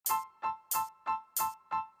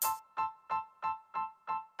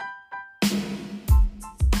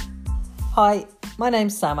Hi, my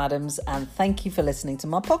name's Sam Adams and thank you for listening to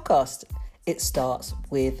my podcast. It starts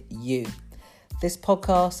with you. This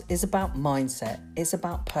podcast is about mindset, it's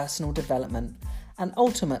about personal development, and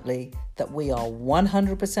ultimately that we are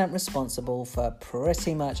 100% responsible for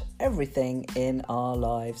pretty much everything in our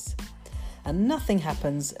lives. And nothing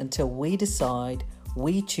happens until we decide,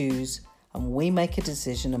 we choose, and we make a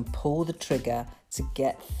decision and pull the trigger to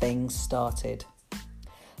get things started.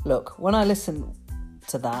 Look, when I listen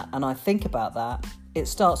to that and I think about that, it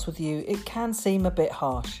starts with you. It can seem a bit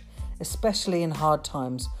harsh, especially in hard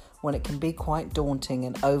times when it can be quite daunting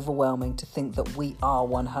and overwhelming to think that we are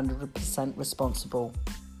 100% responsible.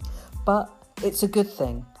 But it's a good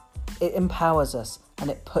thing. It empowers us and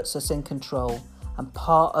it puts us in control. And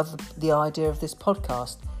part of the idea of this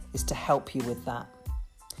podcast is to help you with that.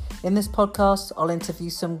 In this podcast, I'll interview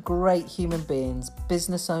some great human beings,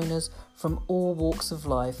 business owners from all walks of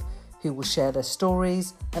life, who will share their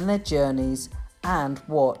stories and their journeys and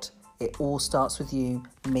what "it all starts with you"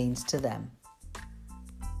 means to them.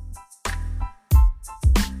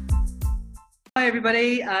 Hi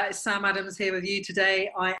everybody, it's Sam Adams here with you today.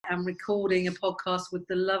 I am recording a podcast with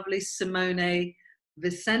the lovely Simone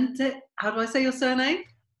Vicente. How do I say your surname?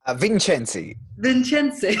 Vincenzi.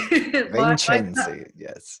 Vincenzi,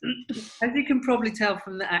 Yes. As you can probably tell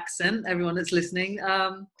from the accent, everyone that's listening,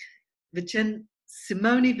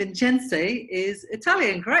 Simone Vincenzi is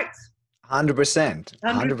Italian, correct? 100%.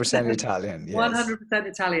 100% Italian, yes. 100%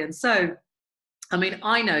 Italian. So, I mean,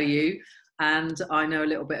 I know you and I know a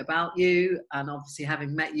little bit about you and obviously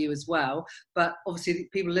having met you as well, but obviously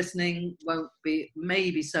people listening won't be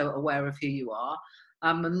maybe so aware of who you are.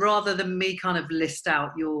 And rather than me kind of list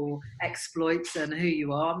out your exploits and who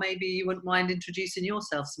you are, maybe you wouldn't mind introducing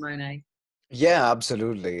yourself, Simone. Yeah,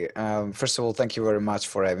 absolutely. First of all, thank you very much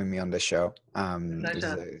for having me on the show.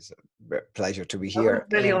 It's a pleasure to be here.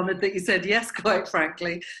 I'm really honoured that you said yes, quite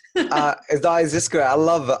frankly. Is this great? I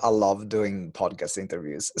love doing podcast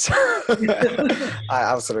interviews. I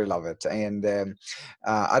absolutely love it. And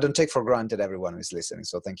I don't take for granted everyone who's listening.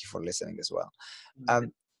 So thank you for listening as well.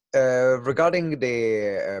 Regarding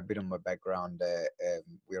the bit of my background,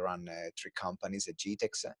 we run 3 companies at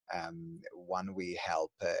GTEx. One, we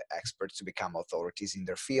help experts to become authorities in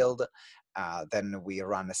their field. Then we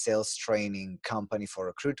run a sales training company for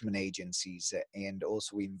recruitment agencies, and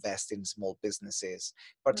also we invest in small businesses,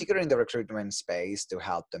 particularly in the recruitment space, to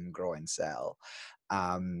help them grow and sell.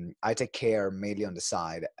 I take care mainly on the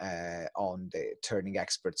side on the turning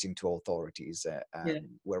experts into authorities,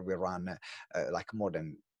 where we run like more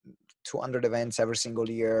than 200 events every single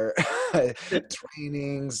year,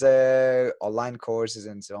 trainings, online courses,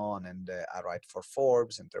 and so on. And I write for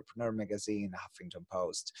Forbes, Entrepreneur Magazine, Huffington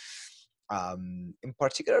Post. In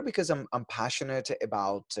particular, because I'm passionate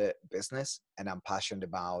about business, and I'm passionate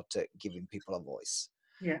about giving people a voice.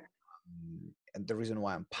 Yeah. And the reason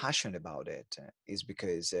why I'm passionate about it is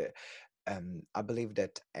because I believe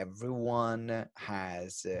that everyone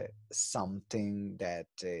has something that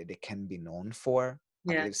they can be known for.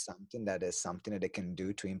 I believe something that they can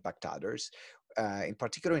do to impact others. In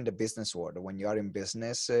particular, in the business world, when you are in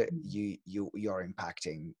business, you are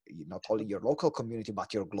impacting not only your local community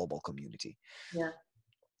but your global community. Yeah.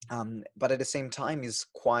 But at the same time, it's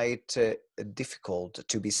quite difficult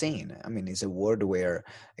to be seen. I mean, it's a world where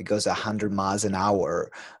it goes 100 miles an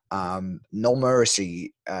hour, no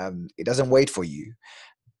mercy. It doesn't wait for you,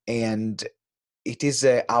 and it is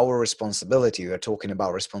our responsibility. We are talking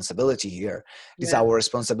about responsibility here. It's our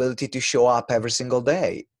responsibility to show up every single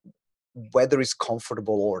day, whether it's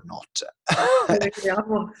comfortable or not.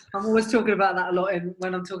 I'm always talking about that a lot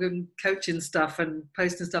when I'm talking coaching stuff and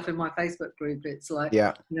posting stuff in my Facebook group. It's like,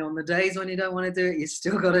 on the days when you don't want to do it, you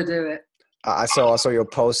still got to do it. I saw your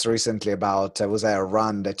post recently about, was there a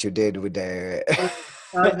run that you did with the...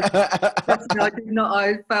 I did not.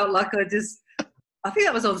 I felt like I think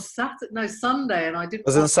that was on Sunday, and I didn't. It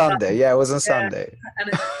was on Sunday, it was on Sunday. And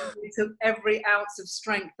it took every ounce of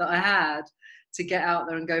strength that I had to get out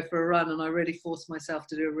there and go for a run, and I really forced myself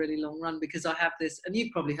to do a really long run, because I have this, and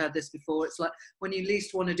you've probably heard this before, it's like when you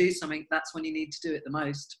least want to do something, that's when you need to do it the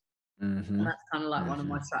most. Mm-hmm. And that's kind of like one of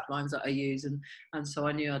my strap lines that I use, and so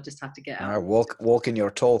I knew I just had to get out. All right, walk in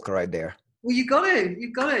your talk right there. Well, you've got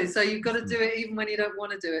to. So you've got to do it even when you don't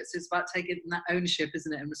want to do it. So it's about taking that ownership,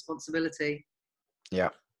 isn't it, and responsibility. Yeah,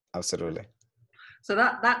 absolutely. So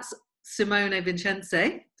that's Simone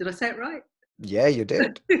Vincenzi. Did I say it right? Yeah, you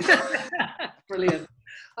did. Brilliant.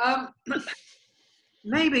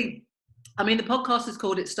 Maybe I mean, the podcast is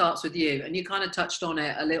called It Starts With You, and you kind of touched on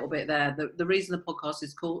it a little bit there. The reason the podcast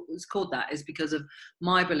is called that is because of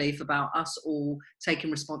my belief about us all taking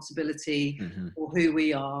responsibility Hmm. for who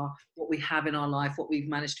we are, what we have in our life, what we've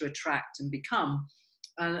managed to attract and become.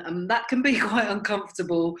 And that can be quite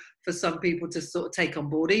uncomfortable for some people to sort of take on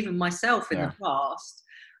board, even myself in the Yeah. past.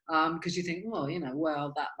 Because you think,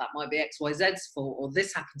 well, that might be XYZ's fault, or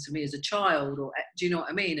this happened to me as a child, or do you know what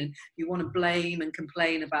I mean? And you want to blame and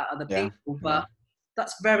complain about other Yeah. people, Yeah. but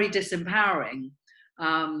that's very disempowering.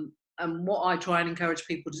 And what I try and encourage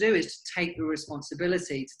people to do is to take the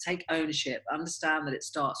responsibility, to take ownership, understand that it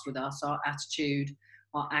starts with us, our attitude,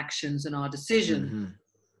 our actions, and our decision.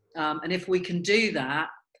 Hmm. And if we can do that,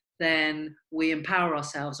 then we empower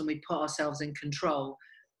ourselves and we put ourselves in control.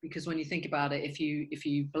 Because when you think about it, if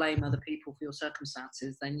you blame other people for your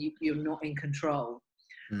circumstances, then you're not in control.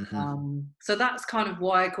 Hmm. So that's kind of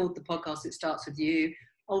why I called the podcast It Starts With You.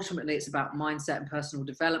 Ultimately, it's about mindset and personal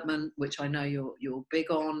development, which I know you're big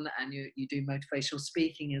on, and you do motivational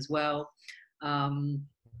speaking as well. Um,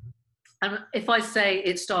 and if I say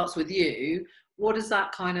it starts with you, what does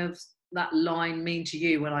that line mean to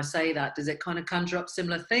you when I say that? Does it kind of conjure up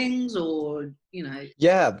similar things, or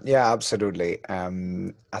Yeah. Yeah. Absolutely.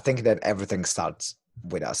 I think that everything starts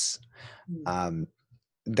with us. Um,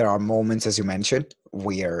 there are moments, as you mentioned,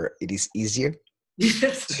 where it is easier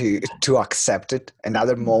yes, to accept it, and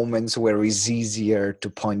other moments where it's easier to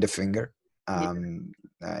point the finger, yeah,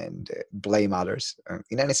 and blame others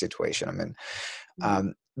in any situation. I mean,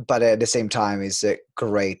 mm, but at the same time, it's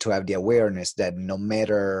great to have the awareness that no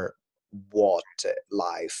matter what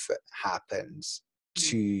life happens mm,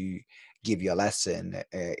 to give you a lesson,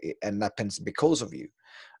 and happens because of you,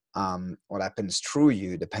 what happens through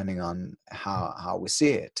you, depending on how we see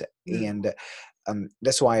it. mm, And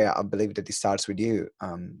that's why I believe that it starts with you.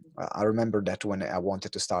 I remember that when I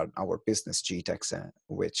wanted to start our business, GTEx,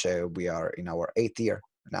 which we are in our 8th year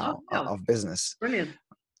oh now yeah, of business. brilliant.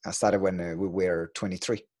 I started when we were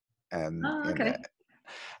 23. Oh, And okay.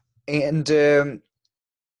 and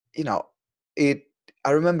you know, it.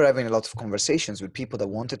 I remember having a lot of conversations with people that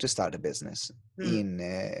wanted to start a business Mm,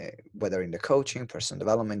 in whether in the coaching, personal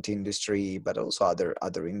development industry, but also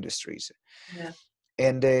other industries. yeah,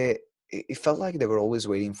 And it felt like they were always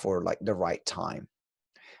waiting for like the right time.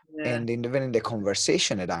 yeah, And even in the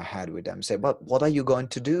conversation that I had with them, say, "But what are you going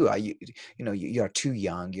to do? Are you are too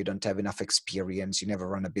young. You don't have enough experience. You never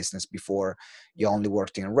run a business before. You yeah. only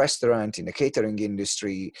worked in a restaurant, in the catering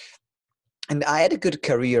industry." And I had a good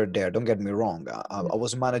career there. Don't get me wrong. I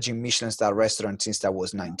was managing Michelin star restaurants since I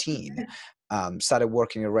was 19. Started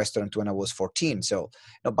working in a restaurant when I was 14. So,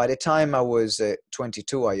 by the time I was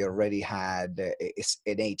 22, I already had an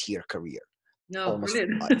 8-year career, No, almost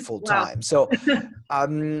brilliant. like full Wow. time. So,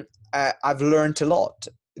 um, I've learned a lot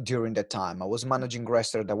during that time. I was managing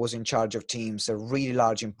restaurant. I was in charge of teams, a really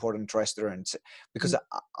large, important restaurants, because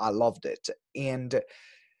Mm, I loved it. And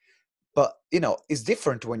but it's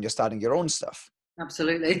different when you're starting your own stuff.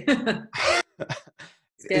 absolutely.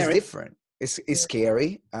 It's Scary. different. It's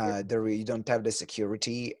scary. You don't have the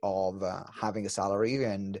security of having a salary,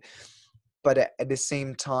 but at the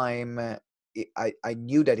same time, I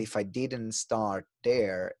knew that if I didn't start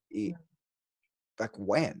there, like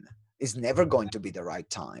when, it's never going to be the right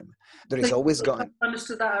time. There So is you always sort of going.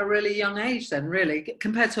 understood that at a really young age then, really,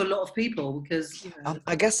 compared to a lot of people, because,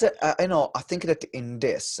 I guess I think that in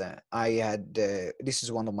this I had this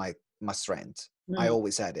is one of my strengths. I mm,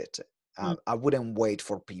 always had it. mm, I wouldn't wait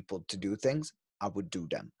for people to do things. I would do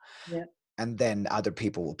them, yeah. and then other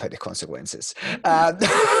people will pay the consequences.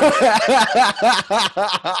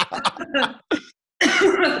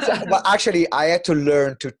 But actually, I had to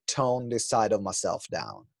learn to tone this side of myself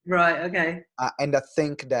down. Right, okay. And I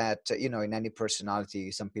think that in any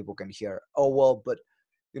personality, some people can hear, "Oh well, but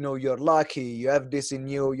you're lucky. You have this in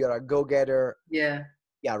you. You're a go-getter." Yeah,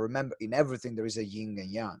 Yeah, remember, in everything there is a yin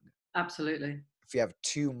and yang. absolutely. If you have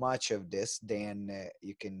too much of this, then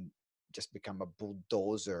you can just become a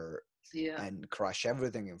bulldozer Yeah. and crush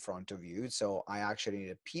everything in front of you. So I actually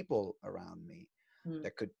needed people around me Mm,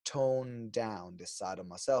 that could tone down this side of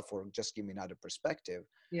myself, or just give me another perspective.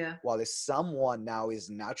 yeah. While if someone now is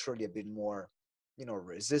naturally a bit more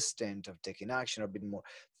resistant of taking action, or a bit more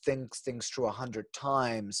thinks things through 100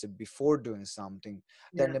 times before doing something,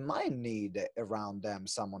 then Yeah. they might need around them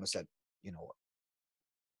someone who said, you know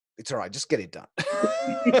it's all right, just get it done.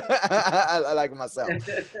 I like myself.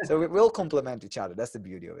 So we will complement each other. That's the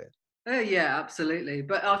beauty of it. Yeah, absolutely.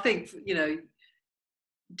 But I think,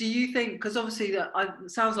 do you think, because obviously it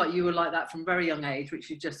sounds like you were like that from very young age, which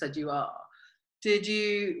you just said you are.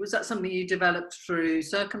 Was that something you developed through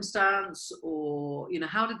circumstance, or,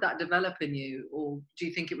 how did that develop in you? Or do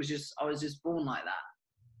you think it was just, I was just born like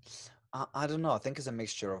that? I don't know. I think it's a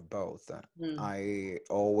mixture of both. Mm. I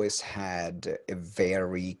always had a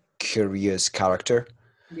very curious character.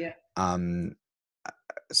 Yeah. Um,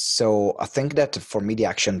 so I think that for me, the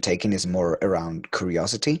action taking is more around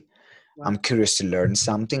curiosity. I'm Right. curious to learn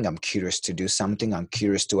something. I'm curious to do something. I'm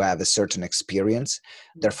curious to have a certain experience.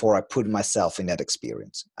 Mm. Therefore, I put myself in that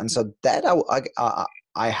experience. And so that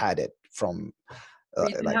I had it from But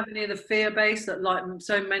you didn't like, have any of the fear base that, like,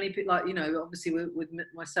 so many people, like, obviously with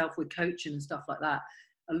myself, with coaching and stuff like that,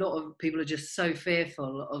 a lot of people are just so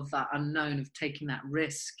fearful of that unknown, of taking that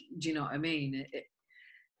risk. Do you know what I mean?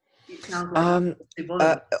 It sounds like um, you're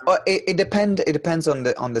vulnerable. it depends on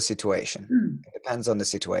the situation. Mm. It depends on the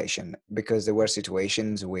situation, because there were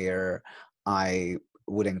situations where I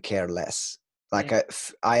wouldn't care less. Yeah. Like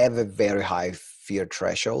I have a very high fear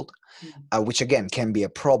threshold, Mm. which again can be a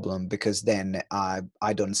problem, because then I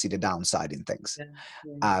don't see the downside in things. Yeah.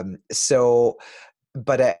 Yeah. So,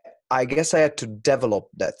 but I guess I had to develop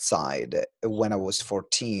that side when I was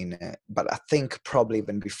 14, but I think probably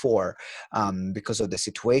even before, because of the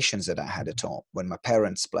situations that I had at home when my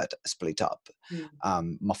parents split up.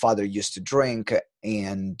 Mm. My father used to drink,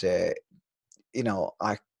 and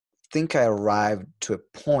I think I arrived to a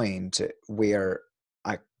point where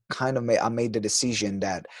I I made the decision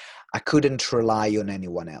that I couldn't rely on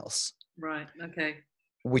anyone else, Right. Okay.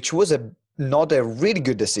 which was not a really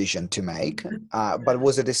good decision to make, but Yeah.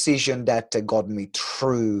 was a decision that got me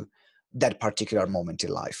through that particular moment in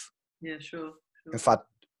life. Yeah. Sure. In Sure. fact,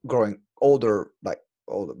 but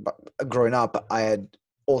growing up, I had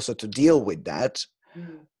also to deal with that,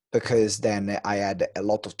 Mm. because then I had a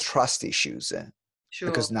lot of trust issues. Sure.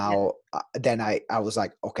 Because Yeah. now, then I was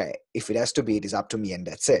like, okay, if it has to be, it is up to me, and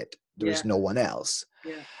that's it. There Yeah. is no one else.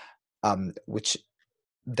 Yeah. Which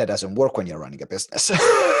that doesn't work when you're running a business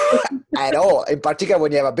at all. In particular,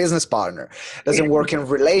 when you have a business partner, doesn't work in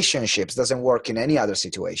relationships, doesn't work in any other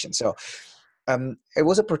situation. So it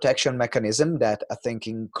was a protection mechanism that I think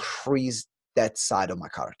increased that side of my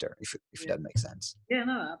character, if Yeah. that makes sense. Yeah.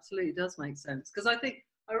 No, absolutely does make sense. Because I think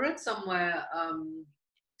I read somewhere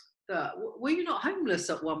that were you not homeless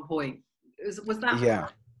at one point? Was that? Yeah,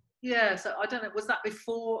 Yeah. So I don't know. Was that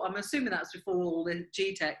before? I'm assuming that's before all the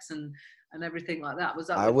GTEx and everything like that. Was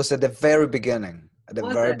that I before? was at the very beginning. At the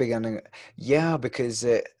Was very it? beginning, yeah, because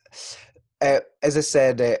as I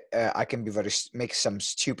said, I can be make some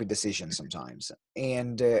stupid decisions sometimes.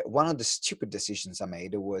 And one of the stupid decisions I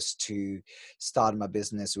made was to start my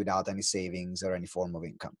business without any savings or any form of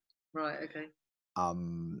income. Right. Okay. I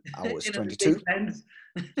was In at the 22, deep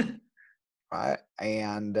end. right?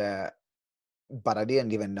 And but I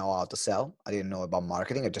didn't even know how to sell. I didn't know about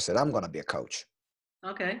marketing. I just said I'm gonna be a coach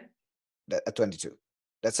Okay. at 22.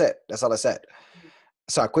 That's it. That's all I said.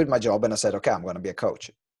 So I quit my job and I said, okay, I'm gonna be a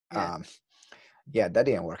coach. Yeah. Um, yeah, that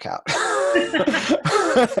didn't work out.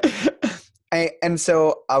 And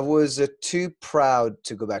so I was too proud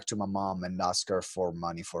to go back to my mom and ask her for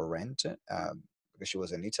money for rent, because she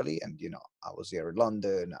was in Italy, and I was here in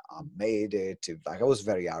London. I made it. Like, I was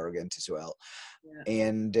very arrogant as well, Yeah.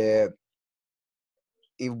 and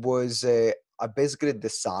it was I basically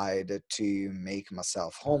decided to make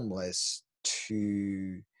myself homeless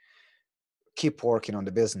to keep working on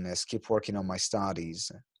the business, keep working on my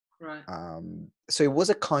studies. Right. So it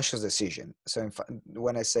was a conscious decision. So in fact,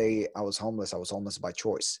 when I say I was homeless by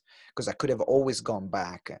choice, because I could have always gone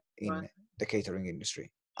back Right. in the catering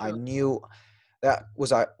industry. I Sure. knew that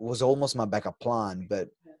was almost my backup plan, but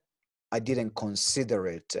Yeah. I didn't consider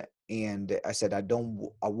it. And I said, I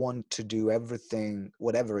want to do everything,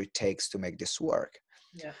 whatever it takes to make this work.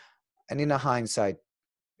 Yeah. And in a hindsight,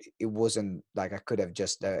 it wasn't like I could have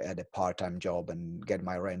just had a part-time job and get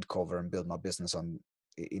my rent cover and build my business in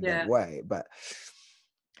that Yeah. way. But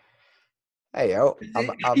hey,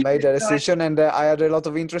 I made a Right. decision, and I had a lot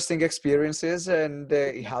of interesting experiences, and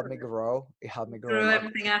it helped me grow. It helped me grow a Threw lot.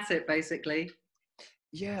 everything at it, basically.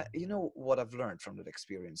 Yeah, you know what I've learned from that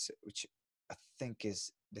experience, which I think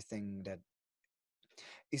is the thing that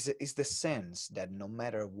is the sense that no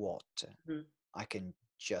matter what, Mhm. I can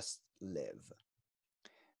just live.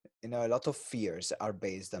 A lot of fears are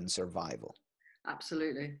based on survival.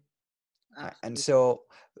 Absolutely. And Absolutely. so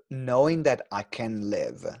knowing that I can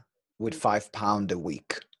live with Mm. £5 a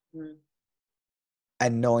week, Mm.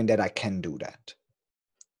 and knowing that I can do that,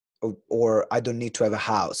 or I don't need to have a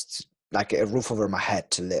house, like a roof over my head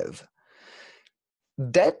to live,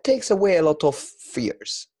 that takes away a lot of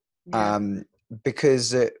fears. Yeah. um,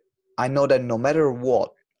 because I know that no matter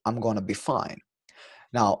what, I'm going to be fine.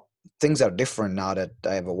 Now, things are different now that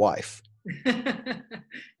I have a wife.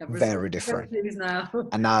 Have Very different. responsibilities now.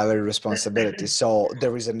 And now I have a responsibility. So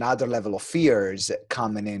there is another level of fears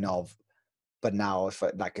coming in of, but now if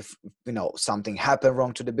something happened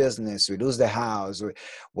wrong to the business, we lose the house,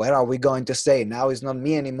 where are we going to stay? Now it's not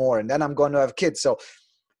me anymore. And then I'm going to have kids. So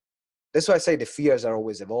that's why I say the fears are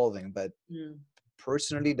always evolving. But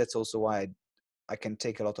personally, that's also why I can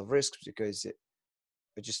take a lot of risks, because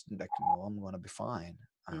I just like, I'm going to be fine.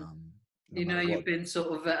 No You've been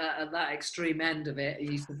sort of at that extreme end of it.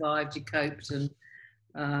 You survived, you coped, and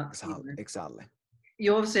exactly.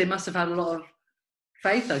 You obviously must have had a lot of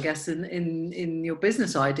faith, I guess, in your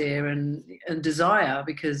business idea and desire,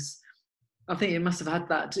 because I think you must have had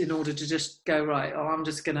that in order to just go, right, I'm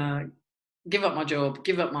just gonna give up my job,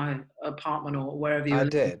 give up my apartment or wherever you were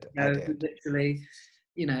living, I did. literally,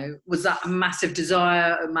 was that a massive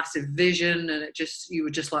desire, a massive vision, and you were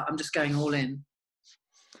just like, I'm just going all in?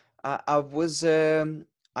 I was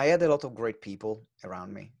I had a lot of great people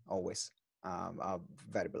around me always. I'm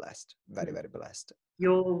very blessed, very blessed.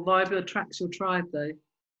 Your vibe attracts your tribe, though.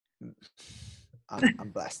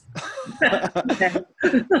 I'm blessed.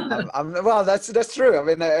 Well, that's true. I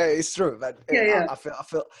mean, it's true, but yeah.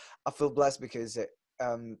 I feel blessed because I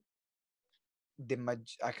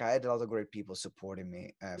had a lot of great people supporting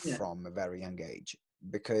me from a very young age.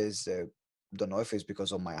 Because don't know if it's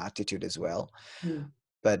because of my attitude as well.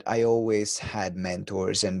 But I always had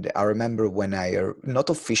mentors, and I remember when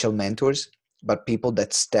not official mentors, but people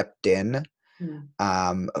that stepped in,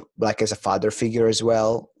 like as a father figure as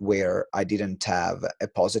well, where I didn't have a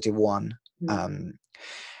positive one.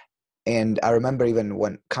 And I remember even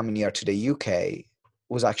when coming here to the UK,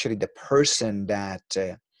 was actually the person that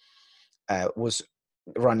was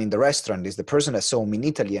running the restaurant, is the person that saw me in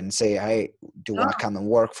Italy and say, hey, do you want to come and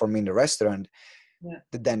work for me in the restaurant?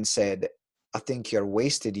 That then said, I think you're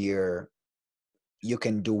wasted here. You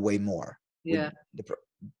can do way more.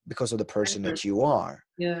 Because of the person that you are.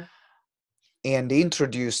 And he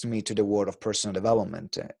introduced me to the world of personal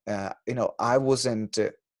development. I wasn't,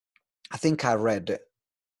 I think I read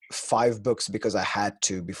 5 books because I had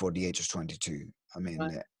to before the age of 22. I mean,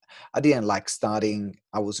 I didn't like studying.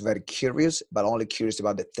 I was very curious, but only curious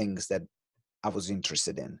about the things that I was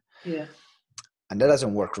interested in. And that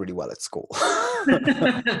doesn't work really well at school.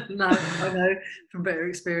 No, I know from better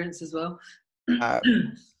experience as well.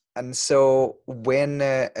 And so when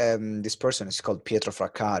this person is called Pietro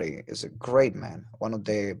Fraccari, is a great man, one of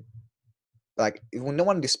the,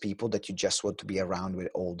 one of these people that you just want to be around with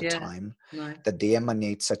all the time, that they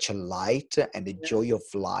emanate such a light and the joy of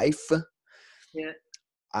life.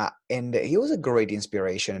 And he was a great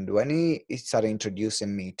inspiration. And when he started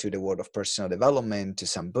introducing me to the world of personal development, to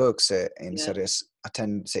some books, and started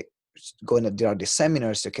there are the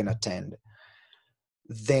seminars you can attend,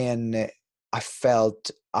 then I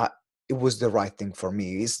felt it was the right thing for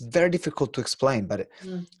me. It's very difficult to explain, but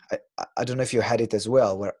I don't know if you had it as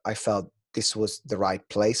well, where I felt this was the right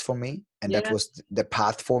place for me, and that was the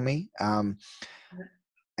path for me.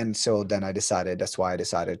 And so then that's why I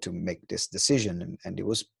decided to make this decision. And it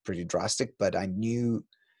was pretty drastic, but I knew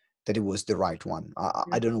that it was the right one.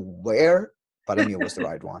 I don't know where, but I knew it was the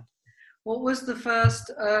right one. What was the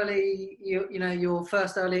first early, your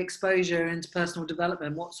first early exposure into personal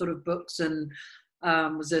development? What sort of books and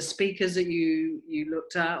was there speakers that you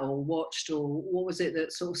looked at or watched, or what was it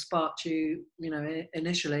that sort of sparked you,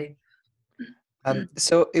 initially?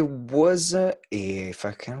 So it was, if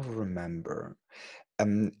I can remember,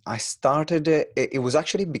 I started. It was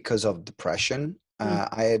actually because of depression.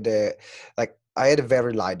 I had a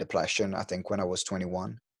very light depression, I think, when I was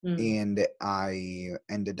 21, and I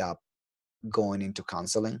ended up going into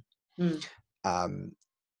counseling. I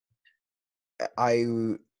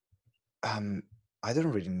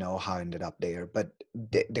don't really know how I ended up there, but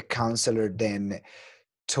the counselor then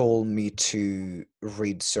told me to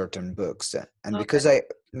read certain books. And because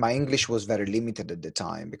my English was very limited at the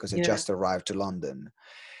time, because I just arrived to London,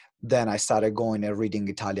 then I started going and reading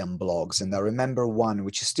Italian blogs. And I remember one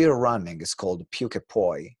which is still running. It's called Più che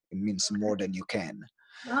puoi. It means more than you can.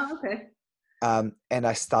 Oh, okay. And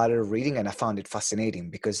I started reading, and I found it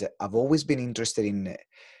fascinating because I've always been interested in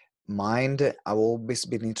mind. I've always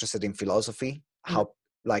been interested in philosophy,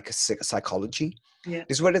 psychology.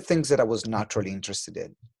 These were the things that I was naturally interested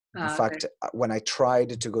in. In fact, when I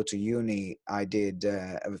tried to go to uni, I did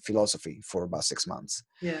philosophy for about 6 months.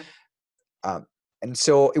 And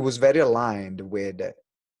so it was very aligned with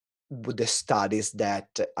the studies that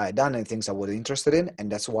I had done and things I was interested in.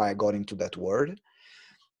 And that's why I got into that word.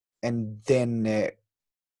 And then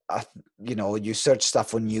you search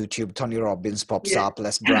stuff on YouTube, Tony Robbins pops Yeah. up,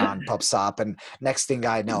 Les Brown pops up, and next thing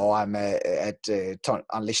I know, I'm at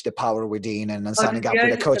Unleash the Power Within, and I'm Oh, signing up yeah,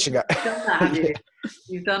 with a coaching. you've done that, have Yeah, you?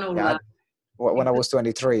 You've done all yeah. that. When I was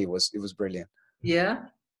 23, it was brilliant. Yeah.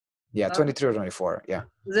 Yeah, 23 or 24. Yeah,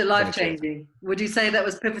 Was it life 23. changing? Would you say that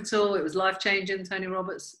was pivotal? It was life changing. Tony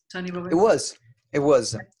Robbins. It was. It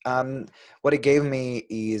was. What it gave me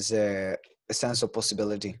is a sense of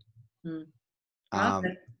possibility. Hmm. Um,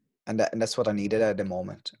 Okay. and that's what I needed at the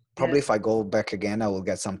moment. Yeah. Probably if I go back again, I will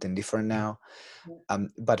get something different now. Yeah.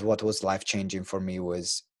 But what was life changing for me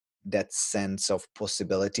was that sense of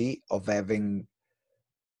possibility of having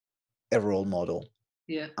a role model.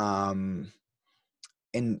 Yeah.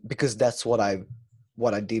 And because that's what I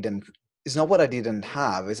didn't. It's not what I didn't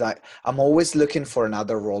have. Is I'm always looking for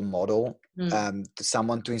another role model,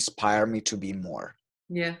 someone to inspire me to be more,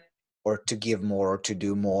 Yeah. or to give more, or to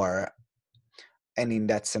do more. And in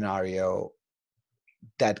that scenario,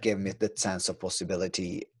 that gave me that sense of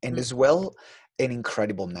possibility, and as well an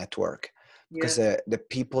incredible network, because Yeah. the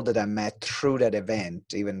people that I met through that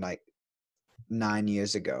event, even like 9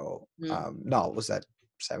 years ago, no, was that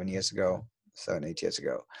 7 years ago, 7-8 years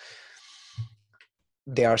ago,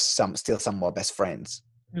 they are still some of my best friends,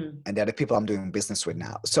 and they're the people I'm doing business with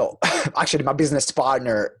now. So actually my business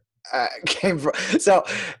partner came from, so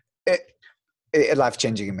life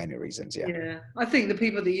changing in many reasons. Yeah, I think the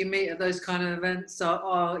people that you meet at those kind of events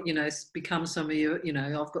are become some of you.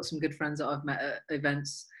 I've got some good friends that I've met at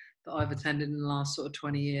events that I've attended in the last sort of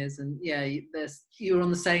 20 years, and yeah, you're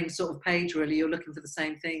on the same sort of page. Really, you're looking for the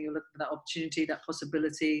same thing. You're looking for that opportunity, that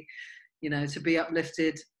possibility, to be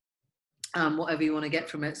uplifted, whatever you want to get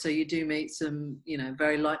from it. So you do meet some,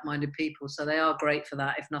 very like-minded people. So they are great for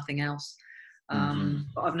that, if nothing else.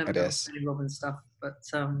 But I've never It done is. Tony Robbins stuff. But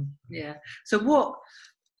yeah. So what?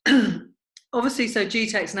 Obviously, so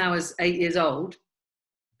GTEx now is 8 years old.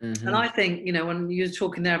 And I think, when you're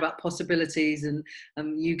talking there about possibilities and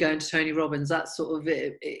you going to Tony Robbins, that sort of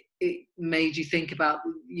it made you think about,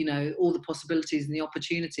 all the possibilities and the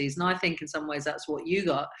opportunities. And I think in some ways that's what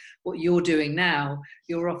you're doing now.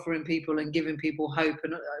 You're offering people and giving people hope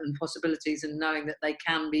and possibilities, and knowing that they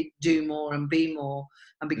can do more and be more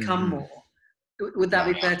and become more. Would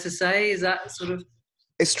that be fair to say? Is that sort of?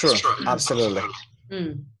 It's true. Absolutely.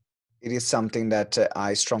 Mm. It is something that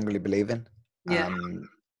I strongly believe in. Yeah.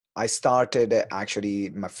 I started actually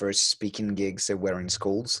my first speaking gigs were in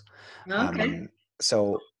schools. Okay.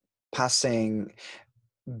 So I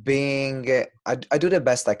do the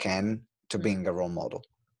best I can to being a role model.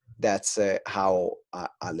 That's how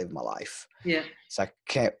I live my life. Yeah. So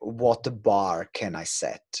what bar can I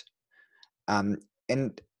set? And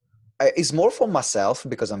it's more for myself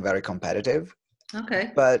because I'm very competitive.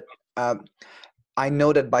 Okay. But I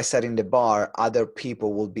know that by setting the bar, other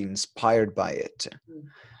people will be inspired by it.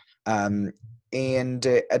 And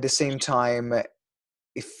at the same time,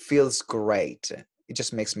 it feels great. It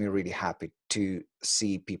just makes me really happy to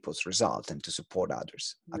see people's results and to support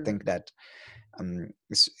others. I think that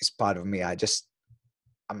it's part of me.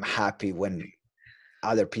 I'm happy when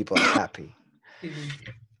other people are happy.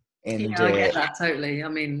 And yeah, I get that totally. I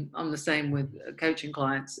mean, I'm the same with coaching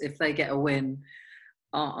clients. If they get a win,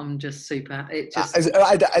 I'm just super. It just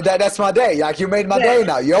that's my day. Like, you made my day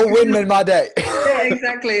now. Your win made my day. Yeah,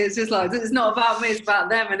 exactly. It's just like, it's not about me, it's about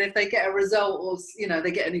them. And if they get a result, or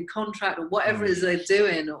they get a new contract, or whatever it is they're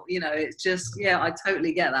doing, or it's just, yeah, I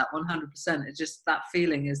totally get that 100%. It's just, that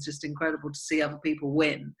feeling is just incredible to see other people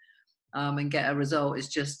win. And get a result is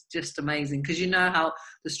just amazing, because how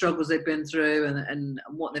the struggles they've been through and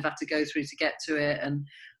what they've had to go through to get to it. And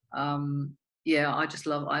yeah, I just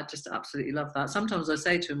absolutely love that. Sometimes I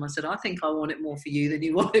say to him, I said, I think I want it more for you than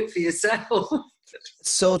you want it for yourself.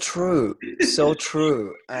 So true. So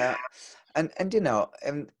true. And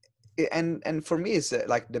for me, it's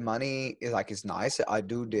like the money is like, it's nice. I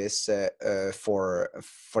do this for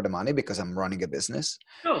the money because I'm running a business.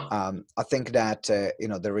 Sure. I think that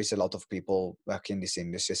there is a lot of people back in this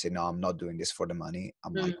industry say, no, I'm not doing this for the money.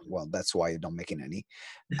 I'm like, well, that's why you're not making any.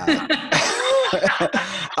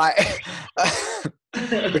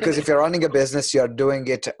 Because if you're running a business, you're doing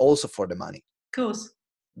it also for the money. Of course.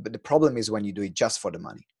 But the problem is when you do it just for the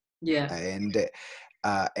money. Yeah. And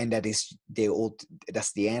that is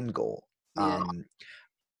that's the end goal. Yeah.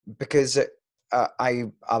 Because I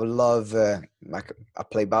love like, I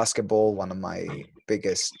play basketball. One of my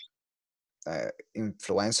biggest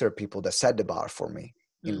influencer people that set the bar for me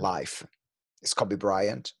in life is Kobe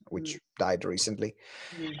Bryant, which died recently.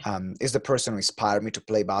 Is the person who inspired me to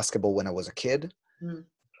play basketball when I was a kid.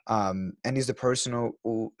 And he's the person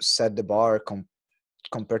who set the bar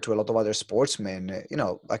compared to a lot of other sportsmen.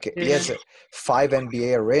 Like he Yeah. has 5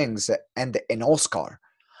 NBA rings and an Oscar.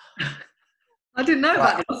 I didn't know Well,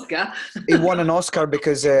 about the Oscar. he won an Oscar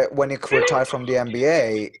because when he Really? retired from the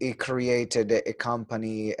NBA, he created a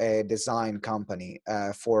company, a design company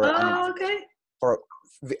Oh, okay. for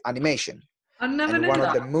animation. I never And knew one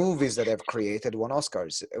of that. the movies that have created won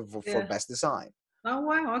Oscars for Yeah. best design. Oh,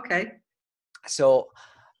 wow. Okay. So,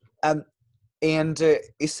 and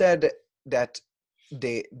he said that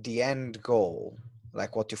the end goal,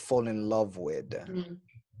 like what you fall in love with, Mm.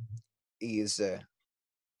 is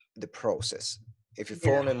the process. If you Yeah.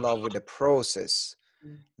 fall in love with the process,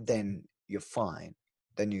 Mm. then you're fine.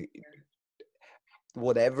 Then you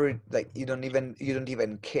whatever, like you don't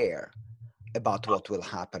even care about what will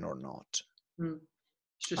happen or not. Mm.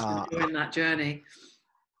 It's just Uh, enjoying that journey.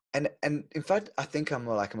 and in fact, I think my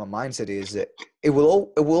mindset is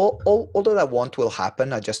although that want will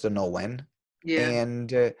happen, I just don't know when. Yeah.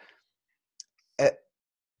 And uh,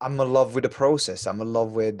 I'm in love with the process. I'm in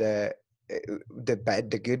love with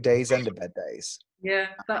the good days and the bad days. Yeah.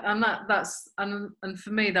 And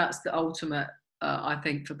for me, that's the ultimate, I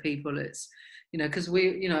think for people, it's, because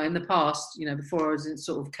in the past, before I was in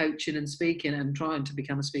sort of coaching and speaking and trying to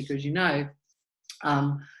become a speaker, as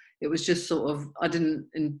um, it was just sort of, I didn't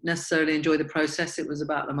necessarily enjoy the process. It was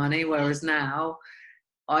about the money. Whereas now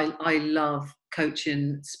I love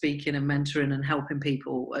coaching, speaking and mentoring and helping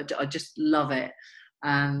people. I just love it.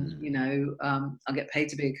 And, I get paid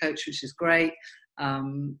to be a coach, which is great.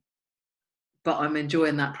 But I'm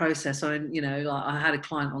enjoying that process. Like I had a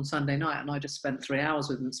client on Sunday night and I just spent 3 hours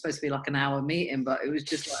with them. It's supposed to be like an hour meeting, but it was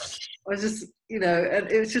just like, and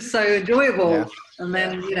it was just so enjoyable. Yeah. And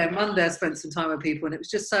then, Monday I spent some time with people and it was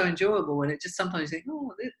just so enjoyable. And it just sometimes you think,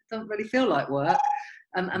 oh, it doesn't really feel like work.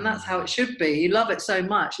 And that's how it should be. You love it so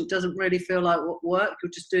much. It doesn't really feel like work.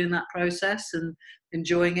 You're just doing that process and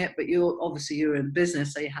enjoying it. But you're in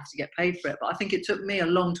business, so you have to get paid for it. But I think it took me a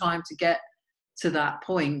long time to get to that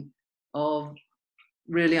point of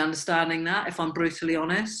really understanding that, if I'm brutally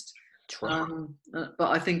honest. But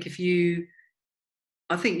I think you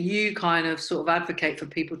kind of sort of advocate for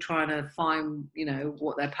people trying to find,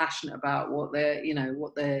 what they're passionate about, what they're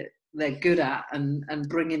good at, and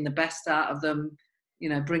bringing the best out of them,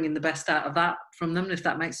 bringing the best out of that from them, if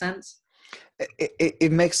that makes sense.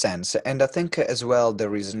 It makes sense. And I think as well,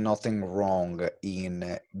 there is nothing wrong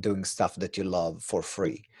in doing stuff that you love for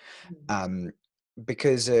free.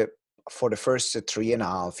 Because for the first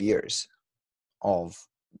 3.5 years of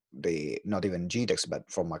not even GTEx,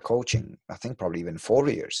 but from my coaching, I think probably even 4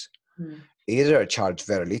 years, either I charged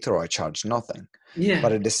very little or I charged nothing. Yeah.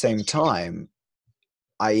 But at the same time,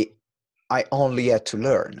 I only had to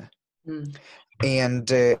learn. And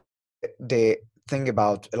the thing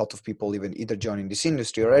about a lot of people even either joining this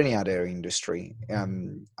industry or any other industry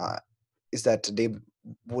is that they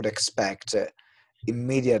would expect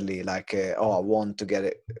immediately, like, oh, I want to get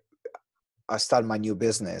it. I start my new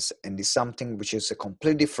business, and it's something which is a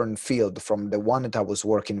completely different field from the one that I was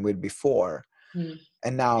working with before.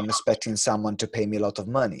 And now I'm expecting someone to pay me a lot of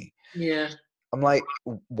money. Yeah. I'm like,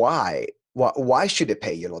 why? Why should they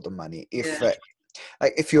pay you a lot of money? If Yeah.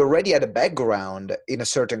 like if you already had a background in a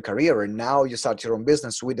certain career and now you start your own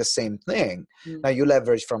business with the same thing, now you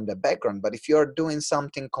leverage from the background. But if you're doing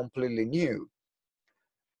something completely new,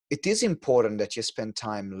 it is important that you spend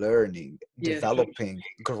time learning, developing,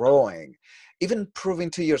 growing, even proving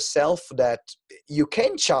to yourself that you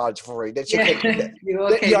can charge for it, that you can, that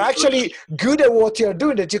you're actually good at what you're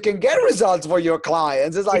doing, that you can get results for your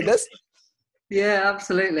clients. It's like this. Yeah,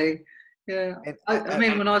 absolutely. Yeah. I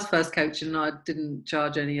mean, when I was first coaching, I didn't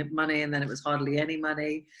charge any money, and then it was hardly any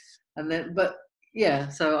money. But yeah,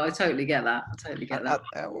 so I totally get that.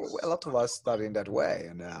 A lot of us start in that way,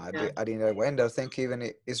 and I did that way, and I think even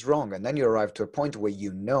it is wrong. And then you arrive to a point where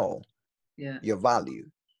you know your value,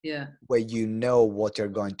 where you know what you're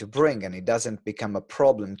going to bring, and it doesn't become a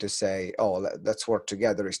problem to say, "Oh, let's work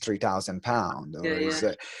together." It's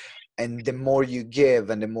 £3,000, and the more you give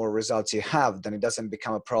and the more results you have, then it doesn't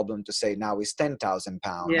become a problem to say now it's £10,000,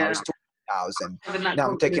 now it's 20,000. Now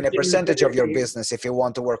I'm taking a percentage of your business if you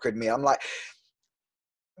want to work with me. I'm like,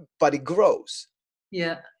 but it grows.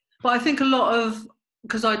 Yeah, but I think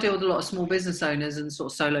because I deal with a lot of small business owners and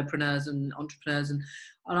sort of solopreneurs and entrepreneurs, and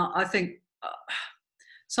I think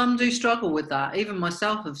some do struggle with that. Even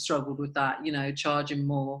myself have struggled with that, charging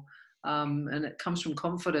more. And it comes from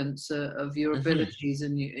confidence of your abilities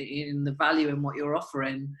and in the value in what you're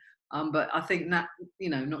offering. But I think that,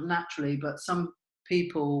 not naturally, but some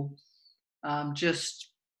people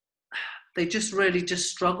they just really just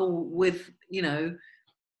struggle with,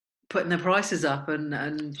 putting their prices up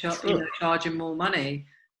and True. charging more money.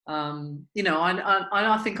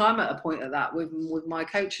 I think I'm at a point of that with my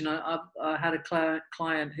coaching. I had a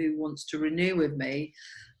client who wants to renew with me,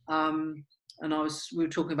 and we were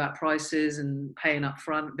talking about prices and paying up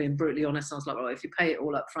front, being brutally honest. I was like, well, if you pay it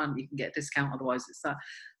all up front, you can get a discount. Otherwise, it's that.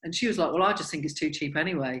 And she was like, well, I just think it's too cheap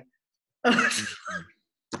anyway. Mhm.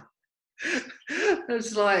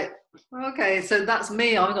 It's like, okay, so that's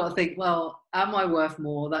me. I've got to think, well, am I worth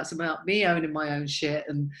more? That's about me owning my own shit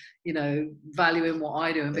and, valuing what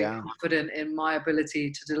I do and being Yeah. confident in my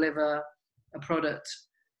ability to deliver a product.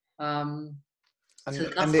 So And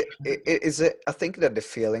that's, I think that the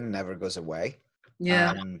feeling never goes away.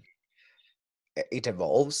 yeah. Um, it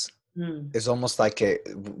evolves. Mm, It's almost like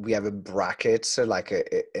we have a bracket, so like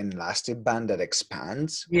an elastic band that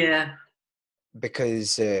expands, yeah.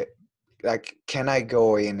 because like, can I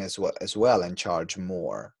go in as well and charge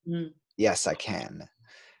more? Mm, Yes, I can.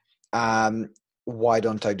 Why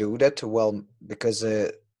don't I do that? Well, because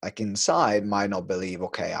like inside might not believe,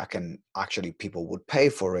 okay, I can actually, people would pay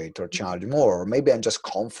for it or charge more, or maybe I'm just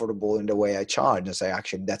comfortable in the way I charge and say,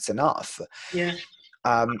 actually, that's enough. yeah.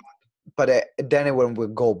 Um, but then when we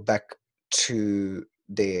go back to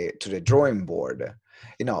the drawing board,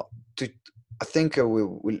 to I think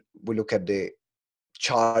we look at the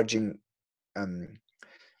charging um,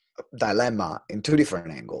 dilemma in two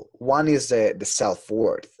different angles. One is the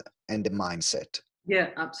self-worth and the mindset Yeah,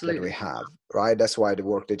 that we absolutely. have, right? That's why the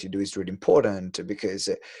work that you do is really important, because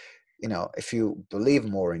if you believe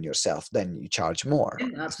more in yourself, then you charge more. Yeah,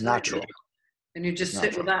 It's absolutely. natural. And you It's just sit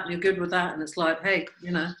with natural. that and you're good with that. And it's like, hey,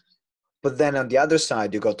 But then on the other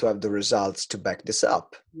side, you got to have the results to back this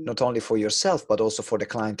up, mm, not only for yourself, but also for the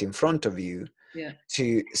client in front of you, yeah.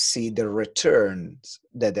 to see the returns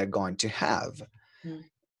that they're going to have. Mm,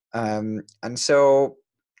 And so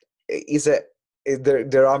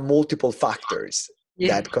there are multiple factors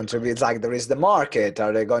yeah. that contribute. Like, there is the market.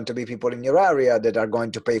 Are there going to be people in your area that are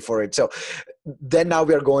going to pay for it? So then now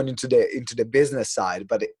we are going into the business side.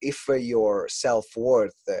 But if your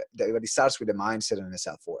self-worth, it starts with the mindset and the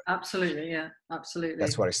self-worth. Absolutely. Yeah, That's absolutely.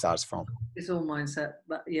 where it starts from. It's all mindset,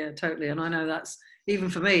 but yeah, totally. And I know that's even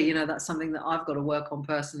for me, that's something that I've got to work on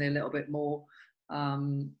personally a little bit more.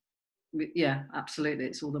 Um, yeah, absolutely.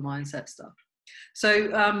 It's all the mindset stuff. So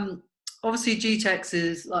obviously GTEx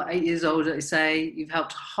is like 8 years old, as you say. You've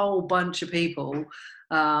helped a whole bunch of people.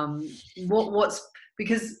 What's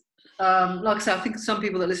because like I said, I think some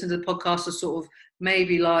people that listen to the podcast are sort of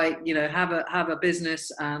maybe like, have a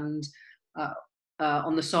business and uh,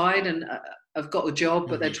 on the side and have got a job,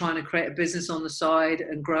 but they're Mhm. trying to create a business on the side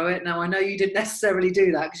and grow it. Now I know you didn't necessarily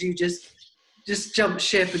do that because you just jumped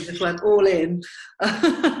ship and just went all in.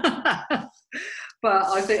 But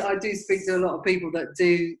I think I do speak to a lot of people that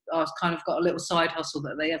do kind of got a little side hustle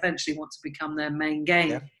that they eventually want to become their main Yeah,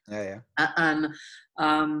 game. yeah, yeah. And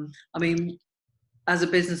I mean, as a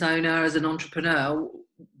business owner, as an entrepreneur,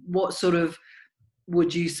 what sort of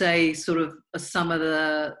would you say sort of are some of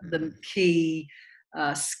the Mhm. key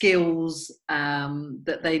skills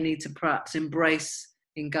that they need to perhaps embrace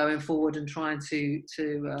in going forward and trying to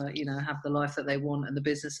have the life that they want and the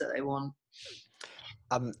business that they want?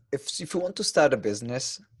 If you want to start a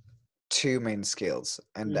business, two main skills.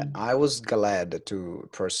 And Mm. I was glad to a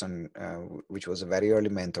person, which was a very early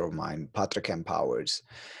mentor of mine, Patrick M. Powers.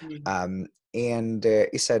 Mm. Um, and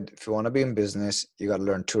he said, if you want to be in business, you got to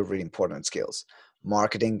learn two really important skills: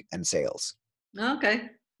 marketing and sales. Okay.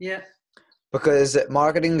 Yeah. Because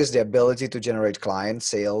marketing is the ability to generate clients,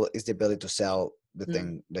 sale is the ability to sell the Mm.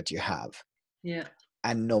 thing that you have. Yeah.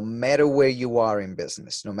 And no matter where you are in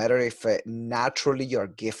business, no matter if naturally you're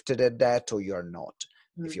gifted at that or you're not,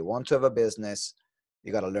 if Mm. you want to have a business,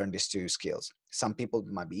 you got to learn these two skills. Some people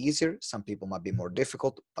might be easier, some people might be more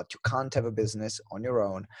difficult, but you can't have a business on your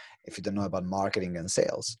own if you don't know about marketing and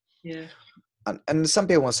sales. Yeah. And some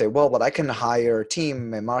people will say, well, but I can hire a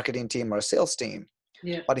team, a marketing team or a sales team.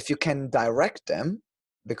 Yeah. But if you can direct them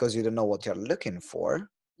because you don't know what you're looking for,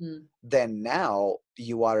 Mm. then now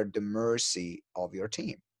you are at the mercy of your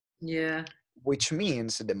team. Yeah. Which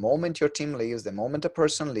means the moment your team leaves, the moment a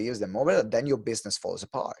person leaves, the moment, then your business falls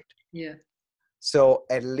apart. Yeah. So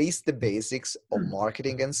at least the basics of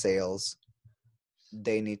marketing and sales,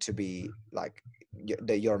 they need to be like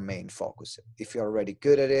your main focus. If you're already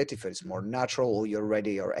good at it, if it's more natural, or you're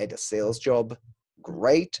at a sales job,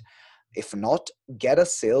 great. If not, get a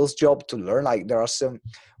sales job to learn. Like, there are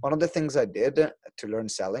one of the things I did to learn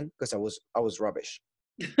selling, because I was rubbish.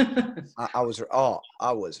 I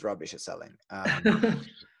was rubbish at selling.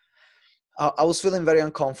 I was feeling very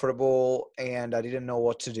uncomfortable and I didn't know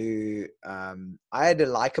what to do. I had a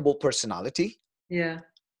likable personality, Yeah.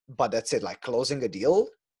 but that's it. Like closing a deal,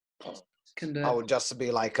 Can do I it. would just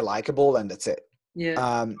be like likable and that's it.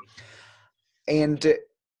 Yeah. And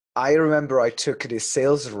I remember I took this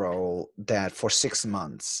sales role that for 6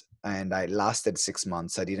 months, and I lasted 6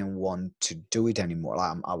 months. I didn't want to do it anymore.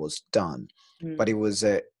 I was done. But it was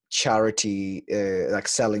a charity, like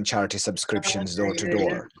selling charity subscriptions door to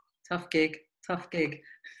door. Tough gig. Tough gig.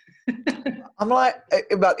 I'm like,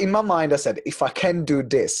 but in my mind, I said, if I can do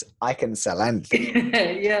this, I can sell anything.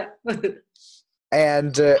 Yeah.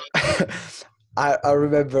 And I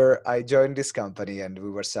remember I joined this company and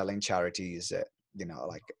we were selling charities,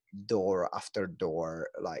 like door after door,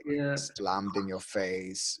 like slammed in your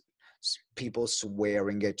face, people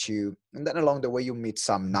swearing at you. And then along the way, you meet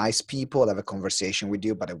some nice people, have a conversation with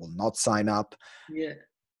you, but they will not sign up. Yeah.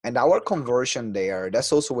 And our conversion there,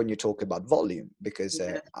 that's also when you talk about volume, because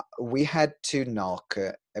we had to knock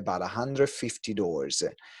about 150 doors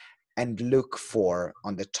and look for,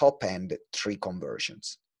 on the top end, 3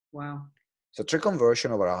 conversions. Wow. So 3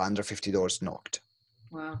 conversion over 150 doors knocked.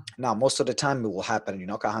 Wow. Now, most of the time it will happen, you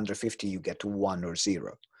knock 150, you get 1 or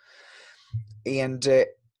 0. And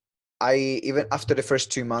even after the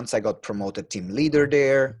first 2 months, I got promoted team leader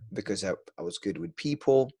there because I was good with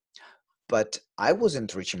people, but I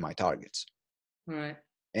wasn't reaching my targets. Right.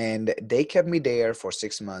 And they kept me there for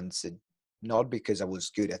 6 months, not because I was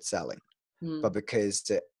good at selling, but because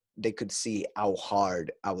they could see how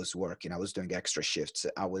hard I was working. I was doing extra shifts.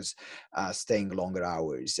 I was staying longer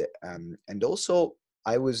hours. And also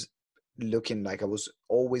I was looking like I was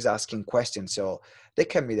always asking questions. So they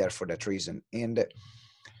kept me there for that reason. And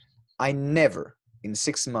I never in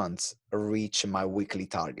 6 months reached my weekly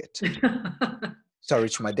target. So I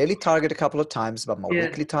reached my daily target a couple of times, but my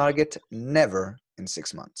weekly target never in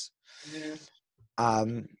 6 months.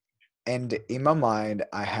 And in my mind,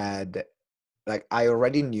 I had, like, I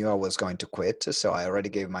already knew I was going to quit. So I already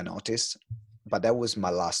gave my notice, but that was my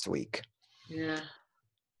last week. Yeah.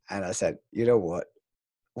 And I said, you know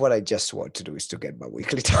what I just want to do is to get my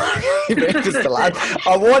weekly target.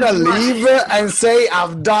 I want to leave and say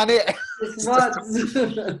I've done it.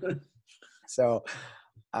 So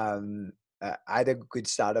I had a good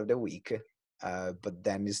start of the week, but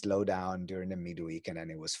then it slowed down during the midweek, and then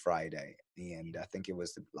it was Friday. And I think it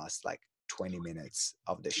was the last like 20 minutes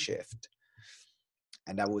of the shift.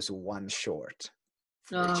 And I was 1 short.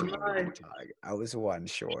 I was 1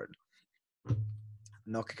 short.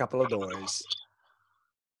 Knock a couple of doors.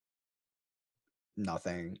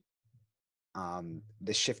 Nothing.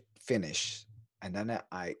 The shift finished, and then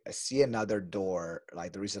I see another door,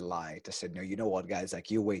 like there is a light. I said, no, you know what, guys, like,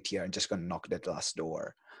 you wait here. I'm just gonna knock that last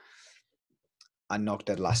door. I knocked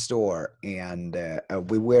that last door, and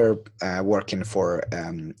we were working for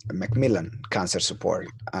Macmillan Cancer Support,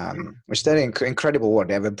 which they're incredible work.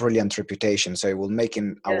 They have a brilliant reputation, so it will make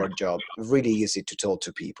our job really easy to tell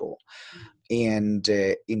to people. And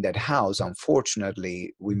in that house,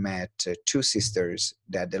 unfortunately, we met 2 sisters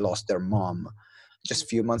that they lost their mom just a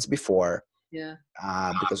few months before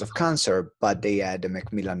because of cancer, but they had a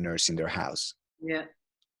Macmillan nurse in their house. Yeah.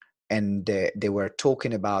 And they were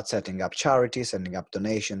talking about setting up charities, setting up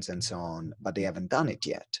donations and so on, but they haven't done it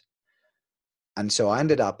yet. And so I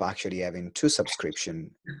ended up actually having 2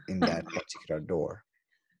 subscriptions in that particular door.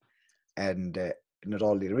 And not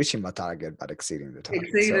only reaching my target, but exceeding the target.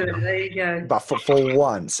 There you go. But for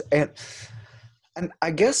once. And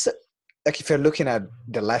I guess, like, if you're looking at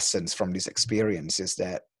the lessons from this experience, is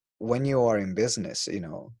that when you are in business,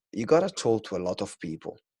 you got to talk to a lot of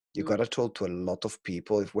people. You got to talk to a lot of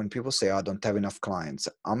people. When people say, I don't have enough clients,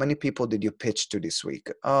 how many people did you pitch to this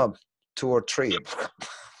week? 2 or 3.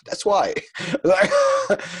 That's why.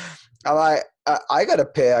 I got to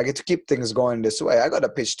pay. I get to keep things going this way. I got to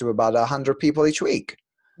pitch to about 100 people each week.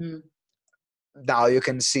 Now you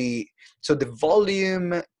can see, so the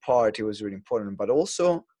volume part, it was really important, but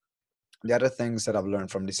also the other things that I've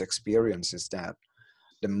learned from this experience is that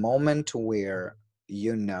the moment where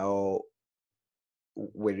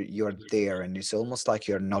where you're there and it's almost like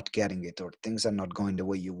you're not getting it or things are not going the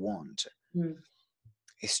way you want,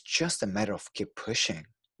 it's just a matter of keep pushing.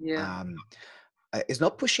 It's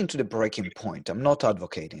not pushing to the breaking point. I'm not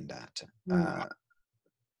advocating that.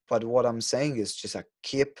 But what I'm saying is just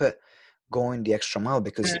keep going the extra mile,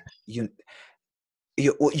 because you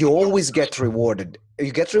always get rewarded.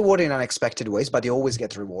 You get rewarded in unexpected ways, but you always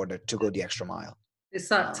get rewarded to go the extra mile. It's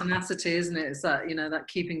that tenacity, isn't it? It's that, that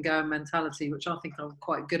keeping going mentality, which I think I'm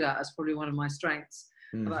quite good at. It's probably one of my strengths,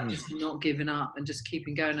 about just not giving up and just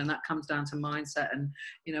keeping going. And that comes down to mindset. And,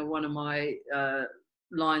 one of my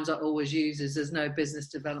lines I always use is, there's no business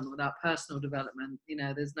development without personal development.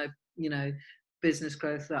 There's no, business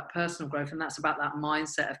growth, that personal growth, and that's about that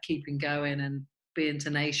mindset of keeping going and being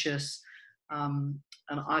tenacious. And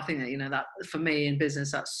I think that, you know, that for me in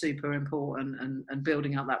business, that's super important, and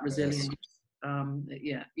building up that resilience.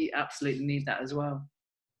 Yeah, you absolutely need that as well.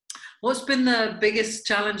 What's been the biggest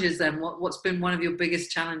challenges then? What's been one of your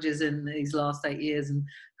biggest challenges in these last 8 years, and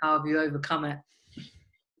how have you overcome it?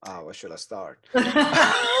 Where should I start?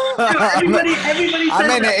 everybody I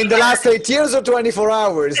mean, in the last 8 years or 24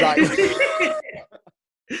 hours? Like...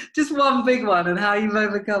 Just one big one, and how you've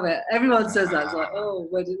overcome it. Everyone says that. It's like, oh,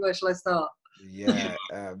 where shall I start? Yeah.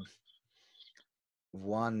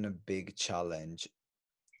 One big challenge,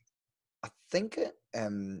 I think,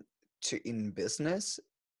 in business,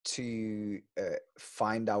 to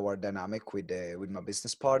find our dynamic with my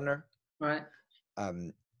business partner. Right.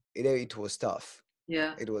 It was tough.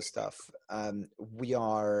 Yeah. It was tough. We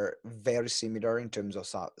are very similar in terms of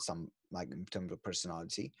some like in terms of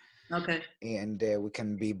personality. Okay. And we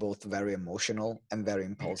can be both very emotional and very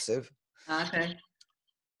impulsive. Okay.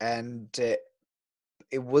 And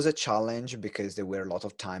it was a challenge because there were a lot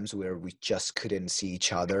of times where we just couldn't see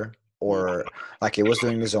each other, or like he was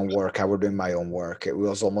doing his own work, I was doing my own work. It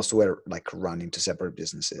was almost we're like running to separate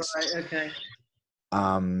businesses. Right. Okay.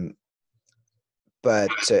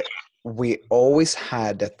 But we always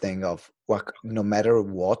had that thing of, well, no matter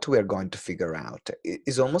what, we are going to figure out.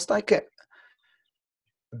 It's almost like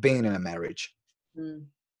being in a marriage.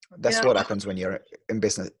 That's what happens when you're in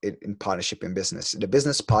business, in partnership in business. The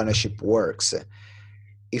business partnership works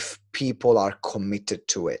if people are committed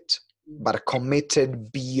to it, but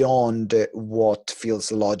committed beyond what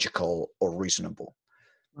feels logical or reasonable.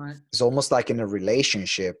 Right. It's almost like in a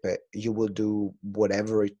relationship, you will do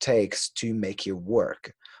whatever it takes to make it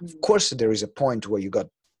work. Of course, there is a point where you got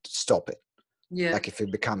to stop it. Yeah. Like if it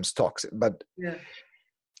becomes toxic, but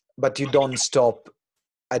you don't stop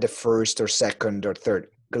at the first or second or third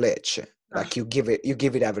glitch. Like you give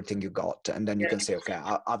it everything you got, and then you can say, okay,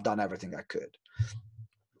 I've done everything I could.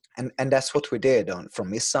 And that's what we did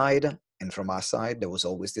from his side and from our side. There was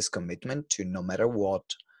always this commitment to, no matter what,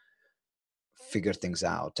 figure things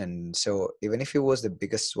out. And so even if it was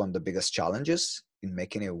one of the biggest challenges in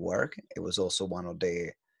making it work, it was also one of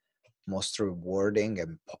the most rewarding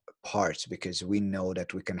and parts, because we know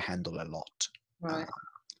that we can handle a lot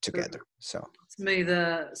together. So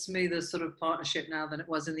smoother sort of partnership now than it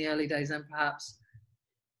was in the early days, then perhaps.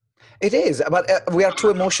 It is, but we are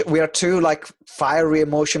two like fiery,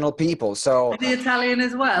 emotional people. So is he Italian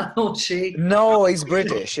as well, or she? No, he's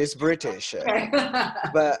British. He's British.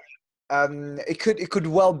 But it could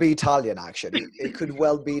well be Italian, actually. It could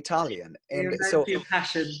well be Italian. And so your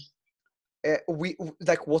passion. We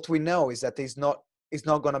like, what we know is that it's not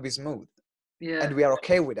going to be smooth. Yeah. And we are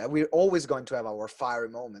okay with that. We're always going to have our fiery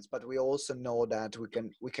moments, but we also know that we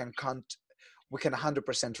can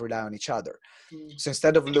 100% rely on each other. So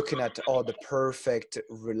instead of looking at the perfect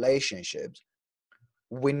relationships,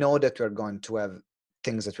 we know that we're going to have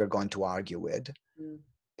things that we're going to argue with,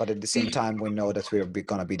 but at the same time, we know that we're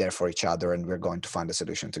going to be there for each other, and we're going to find a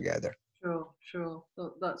solution together. Sure.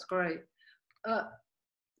 That's great.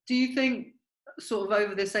 Do you think, sort of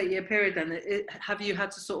over this 8-year period, then, have you had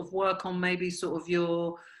to sort of work on maybe sort of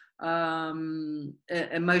your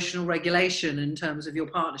emotional regulation in terms of your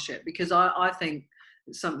partnership? Because I think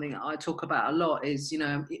something I talk about a lot is, you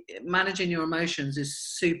know, managing your emotions is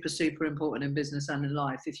super, super important in business and in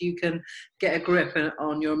life. If you can get a grip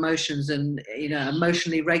on your emotions and, you know,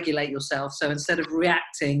 emotionally regulate yourself, so instead of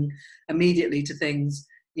reacting immediately to things,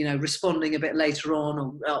 you know, responding a bit later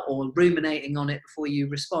on, or ruminating on it before you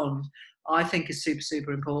respond, I think is super,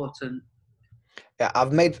 super important. Yeah,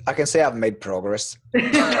 I can say I've made progress.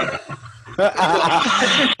 That's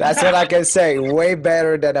what I can say. Way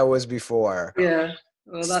better than I was before. Yeah.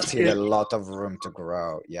 Well, that's still good. A lot of room to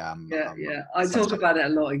grow. Yeah. I talk about it a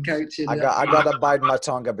lot in coaching. I got to bite my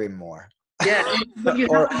tongue a bit more. Yeah. But you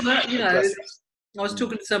know, I was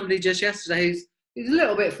talking to somebody just yesterday he's a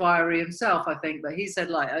little bit fiery himself, I think, but he said,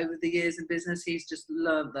 like, over the years in business, he's just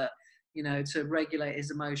learned that, you know, to regulate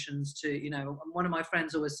his emotions, to, you know, one of my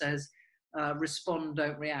friends always says, respond,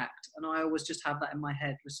 don't react. And I always just have that in my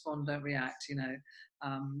head, respond, don't react, you know.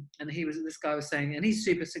 And this guy was saying, and he's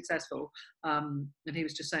super successful. And he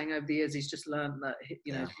was just saying, over the years, he's just learned that,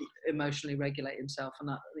 you know, emotionally regulate himself. And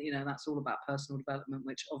that, you know, that's all about personal development,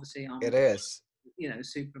 which obviously it is, you know,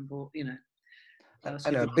 super important, you know.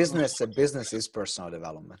 I know business is personal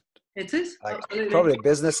development. It is, like, absolutely. Probably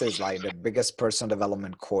business is like the biggest personal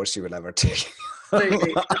development course you will ever take.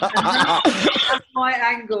 Absolutely. And that's my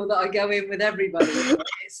angle that I go in with everybody.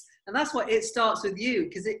 And that's why it starts with you,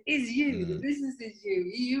 because it is you. The Mm. business is you.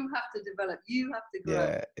 You have to develop. You have to grow.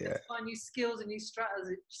 Yeah, You yeah. have to find new skills and new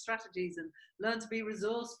strategies and learn to be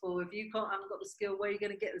resourceful. If you haven't got the skill, where are you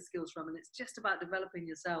going to get the skills from? And it's just about developing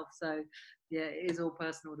yourself. So, yeah, it is all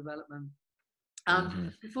personal development.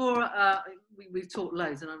 Before we've talked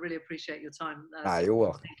loads, and I really appreciate your time. So You're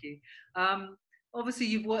welcome. thank you. Obviously,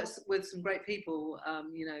 you've worked with some great people.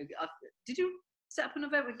 Did you set up an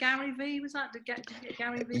event with Gary Vee? Was that to get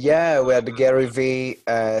Gary Vee? Yeah, we had Gary Vee.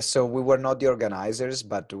 So we were not the organizers,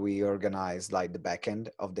 but we organized like the back end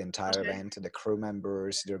of the entire event, the crew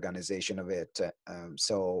members, the organization of it.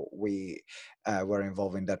 So we were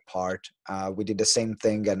involved in that part. We did the same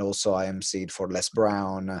thing, and also I emceed for Les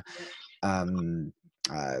Brown.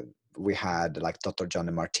 We had like Dr.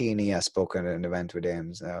 John Martini. I spoke at an event with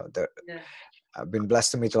him. So I've been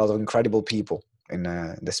blessed to meet a lot of incredible people in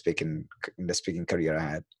the speaking career I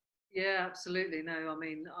had. Yeah, absolutely. No, I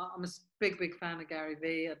mean, I'm a big fan of Gary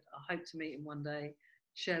Vee. I hope to meet him one day.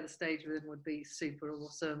 Share the stage with him would be super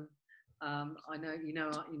awesome. I know,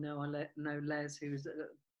 I know Les, who's.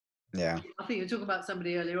 Yeah. I think you were talking about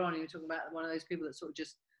somebody earlier on. You were talking about one of those people that sort of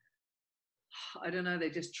just, I don't know, they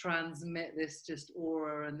just transmit this just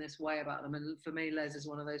aura and this way about them. And for me, Les is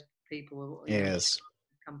one of those people. Yes.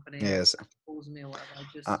 Company. Yes. Calls me or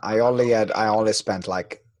whatever. I only spent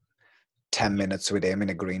like 10 minutes with him in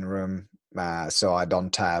a green room, so I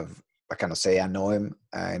don't have, I cannot say I know him,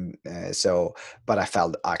 and but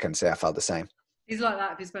I can say I felt the same. He's like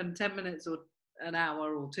that. If you spend 10 minutes or an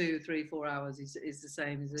hour or 2, 3, 4 hours, he's the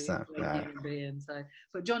same. He's a human being. So,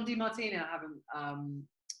 but John DeMartini, I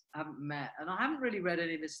haven't met, and I haven't really read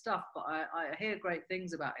any of his stuff, but I hear great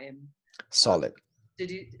things about him. Solid.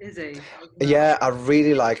 Is he? Yeah, I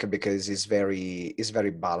really like it because he's very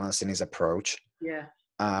balanced in his approach. Yeah.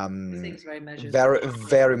 Things very measured.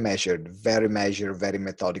 Very measured, very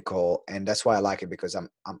methodical, and that's why I like it, because I'm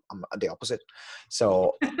the opposite.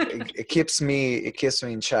 So it keeps me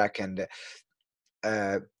in check, and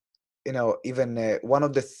even one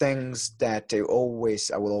of the things that I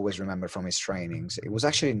will always remember from his trainings. It was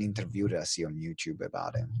actually an interview that I see on YouTube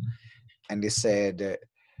about him, and he said,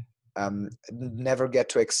 never get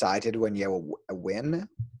too excited when you have a win,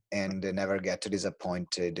 and never get too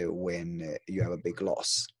disappointed when you have a big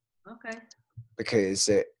loss. Okay. Because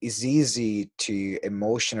it's easy to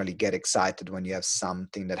emotionally get excited when you have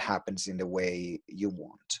something that happens in the way you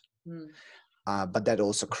want. But that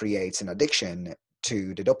also creates an addiction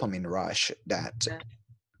to the dopamine rush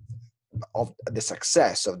of the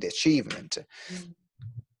success of the achievement.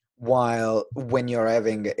 While when you're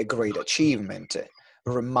having a great achievement,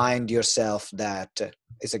 remind yourself that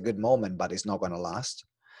it's a good moment, but it's not going to last.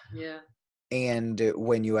 Yeah. And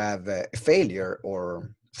when you have a failure or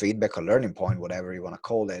feedback or learning point, whatever you want to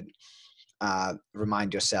call it,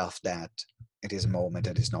 remind yourself that it is a moment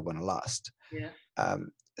that is not going to last. Yeah.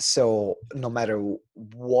 So no matter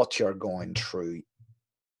what you're going through,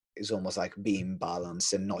 it's almost like being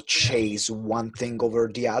balanced and not chase one thing over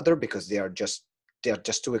the other, because they are just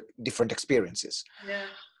two different experiences. Yeah.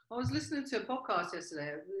 I was listening to a podcast yesterday.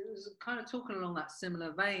 It was kind of talking along that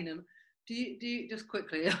similar vein. And do you just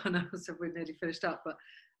quickly, I know so we're nearly finished up, but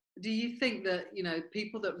do you think that,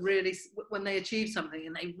 people that really, when they achieve something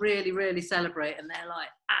and they really, really celebrate and they're like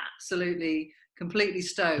absolutely, completely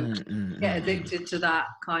stoked, get addicted to that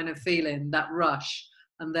kind of feeling, that rush,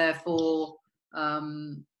 and therefore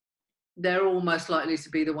they're almost likely to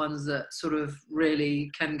be the ones that sort of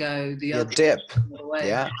really can go the other way?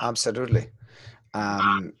 Yeah, absolutely.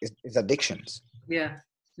 It's addictions. Yeah.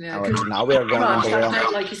 Now we are going on the way.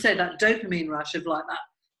 Like you said, that dopamine rush of like that.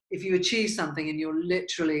 If you achieve something and you're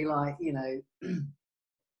literally like, when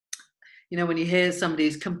you hear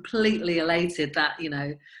somebody's completely elated that,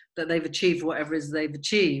 that they've achieved whatever it is they've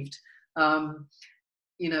achieved, I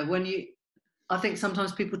think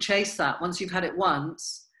sometimes people chase that. Once you've had it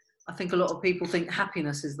once, I think a lot of people think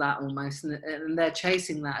happiness is that almost, and they're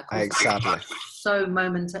chasing that. Of course, exactly.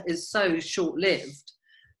 Is so short-lived,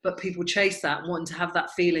 but people chase that, wanting to have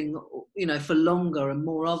that feeling, for longer and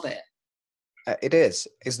more of it. It is.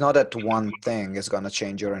 It's not that one thing is going to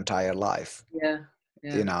change your entire life. Yeah.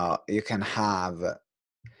 You can have,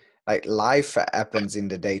 like, life happens in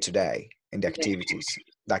the day-to-day, in the activities.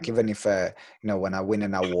 Like, even if, when I win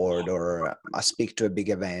an award or I speak to a big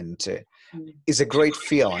event, it's a great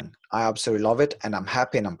feeling. I absolutely love it, and I'm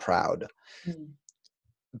happy and I'm proud.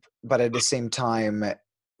 But at the same time,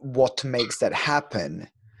 what makes that happen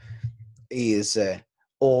is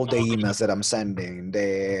all the emails that I'm sending.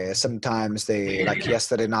 Sometimes like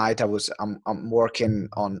yesterday night, I'm working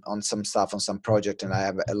on some stuff, on some project, and I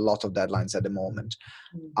have a lot of deadlines at the moment.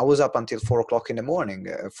 I was up until 4 o'clock in the morning,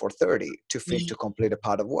 4:30 to complete a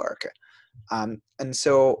part of work. And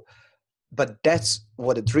so, but that's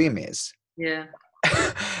what a dream is. Yeah.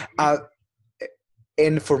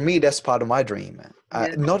 And for me, that's part of my dream.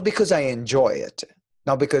 Not because I enjoy it,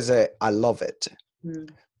 not because I love it,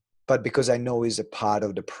 but because I know it's a part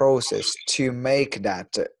of the process to make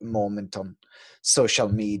that moment on social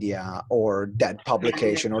media or that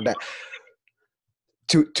publication or that,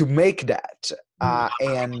 to make that.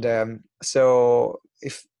 So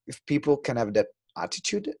if people can have that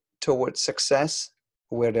attitude towards success,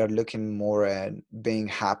 where they're looking more at being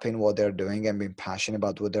happy in what they're doing and being passionate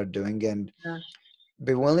about what they're doing, and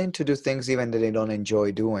be willing to do things even that they don't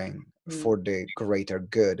enjoy doing for the greater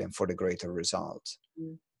good and for the greater results,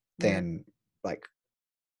 then like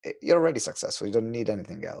you're already successful. You don't need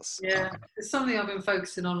anything else. It's something I've been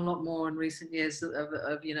focusing on a lot more in recent years,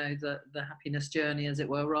 of you know, the happiness journey, as it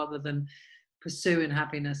were, rather than pursuing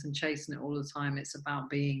happiness and chasing it all the time. It's about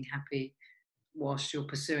being happy whilst you're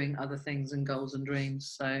pursuing other things and goals and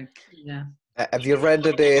dreams. So have you read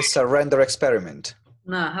the Surrender Experiment?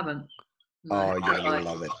 No, I haven't. No. Oh yeah, you will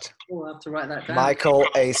love it. Oh, I have to write that down. Michael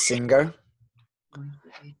A. Singer,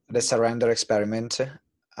 The Surrender Experiment.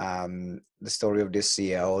 The story of this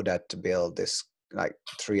CEO that built this like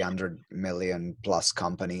 300 million plus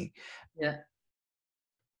company.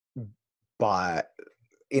 But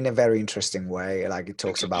in a very interesting way. Like it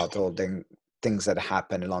talks about all the things that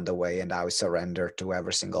happened along the way and how he surrendered to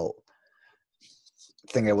every single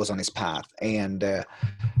thing that was on his path. And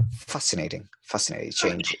fascinating.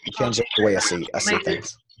 Change the way I see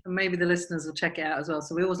things. Maybe the listeners will check it out as well.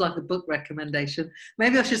 So we always like a book recommendation.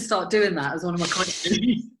 Maybe I should start doing that as one of my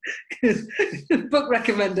questions. Book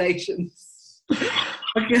recommendations.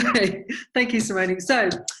 Okay, thank you, Simone. So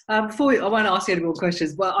before I won't ask you any more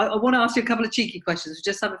questions, but I want to ask you a couple of cheeky questions. We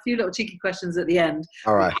just have a few little cheeky questions at the end.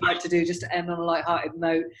 All right. I'd like to do just to end on a light-hearted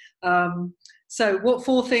note. So what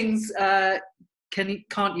 4 things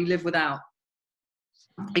can't you live without?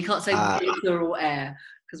 You can't say water or air,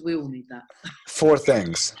 because we all need that. 4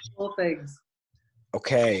 things. 4 things.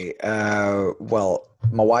 Okay. Well,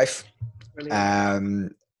 my wife.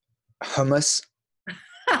 Hummus.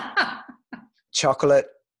 Chocolate.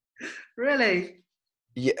 Really?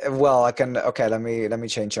 Yeah. Well, I can. Okay. Let me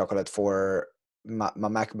change chocolate for my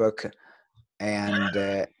MacBook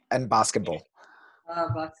and basketball.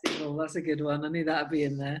 Basketball. That's a good one. I knew that'd be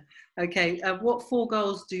in there. Okay. What 4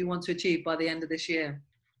 goals do you want to achieve by the end of this year?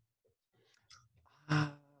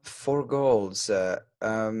 4 goals.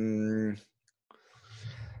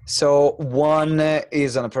 So one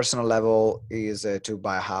is on a personal level is to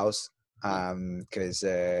buy a house, because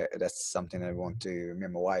that's something I want to, me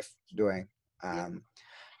and my wife doing.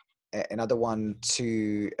 Another one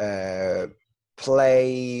to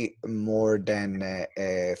play more than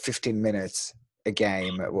 15 minutes a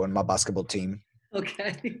game on my basketball team.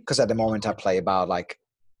 Okay. Because at the moment I play about like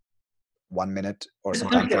 1 minute or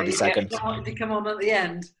sometimes 30 seconds. You come on at the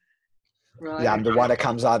end. Right. Yeah, I'm the one that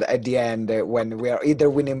comes out at the end when we are either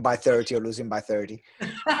winning by 30 or losing by 30.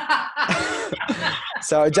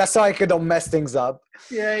 So just so I don't mess things up.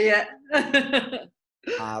 Yeah.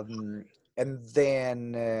 And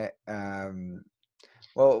then,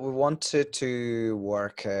 well, we wanted to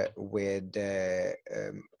work with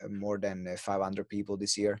more than 500 people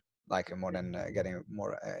this year. Like more than getting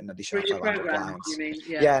more an additional 500 clients. You mean?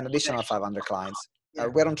 Yeah, an additional 500 clients.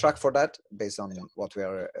 We're on track for that based on what we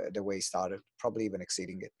are the way it started, probably even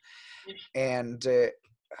exceeding it. And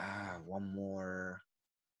one more.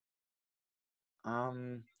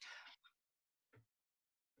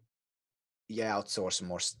 Outsource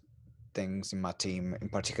more things in my team. In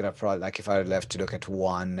particular, probably like if I left to look at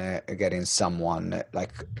one, getting someone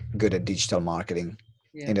like good at digital marketing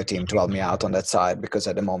in the team to help me out on that side, because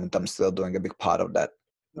at the moment I'm still doing a big part of that,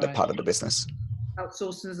 that part of the business.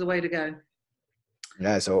 Outsourcing is the way to go.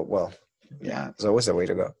 Yeah, so, well, yeah, it's always the way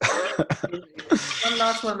to go. One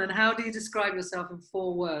last one then. How do you describe yourself in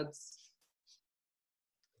 4 words?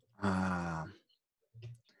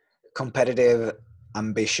 Competitive,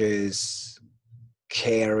 ambitious,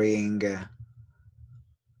 caring,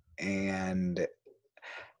 and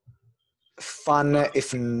fun,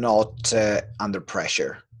 if not under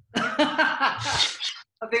pressure.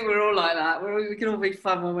 I think we're all like that. We can all be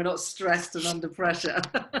fun when we're not stressed and under pressure.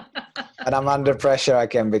 And I'm under pressure, I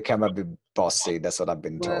can become a bit bossy. That's what I've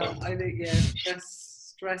been told. I think,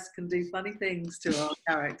 stress Stress can do funny things to our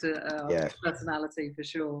character, Yeah. personality for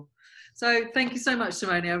sure. So thank you so much,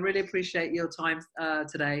 Simone. I really appreciate your time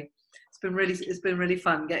today. It's been really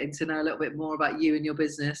fun getting to know a little bit more about you and your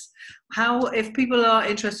business. If people are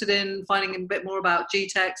interested in finding a bit more about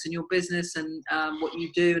GTEx and your business and what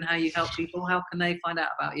you do and how you help people, how can they find out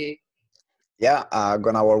about you? Yeah, go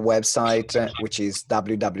on our website, which is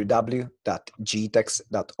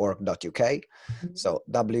www.gtex.org.uk. So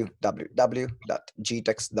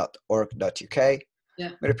www.gtex.org.uk. Yeah.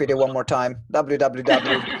 Let me repeat it one more time,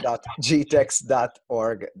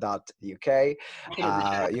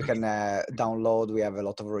 www.gtex.org.uk. You can download, we have a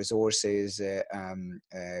lot of resources,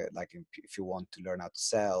 like if you want to learn how to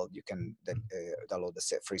sell, you can download the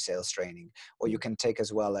free sales training, or you can take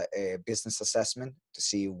as well a business assessment to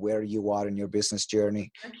see where you are in your business journey,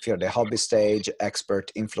 if you're the hobby stage, expert,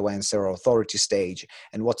 influencer, or authority stage,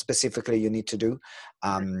 and what specifically you need to do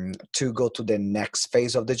to go to the next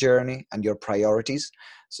phase of the journey and your priorities.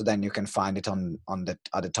 So then you can find it at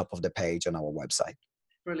the top of the page on our website.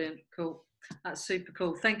 Brilliant. Cool. That's super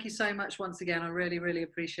cool. Thank you so much once again. I really, really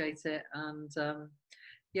appreciate it. And I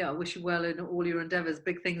wish you well in all your endeavors.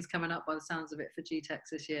 Big things coming up by the sounds of it for GTEx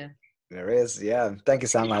this year. There is. Yeah. Thank you,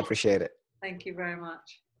 Sam. I appreciate it. Thank you very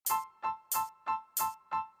much.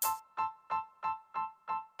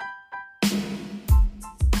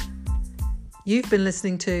 You've been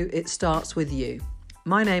listening to It Starts With You.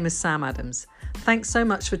 My name is Sam Adams. Thanks so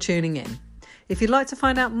much for tuning in. If you'd like to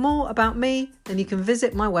find out more about me, then you can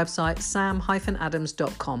visit my website,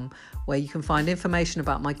 sam-adams.com, where you can find information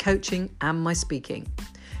about my coaching and my speaking.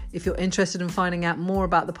 If you're interested in finding out more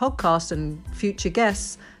about the podcast and future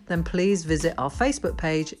guests, then please visit our Facebook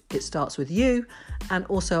page, It Starts With You, and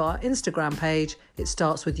also our Instagram page, It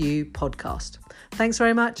Starts With You Podcast. Thanks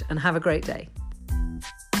very much and have a great day.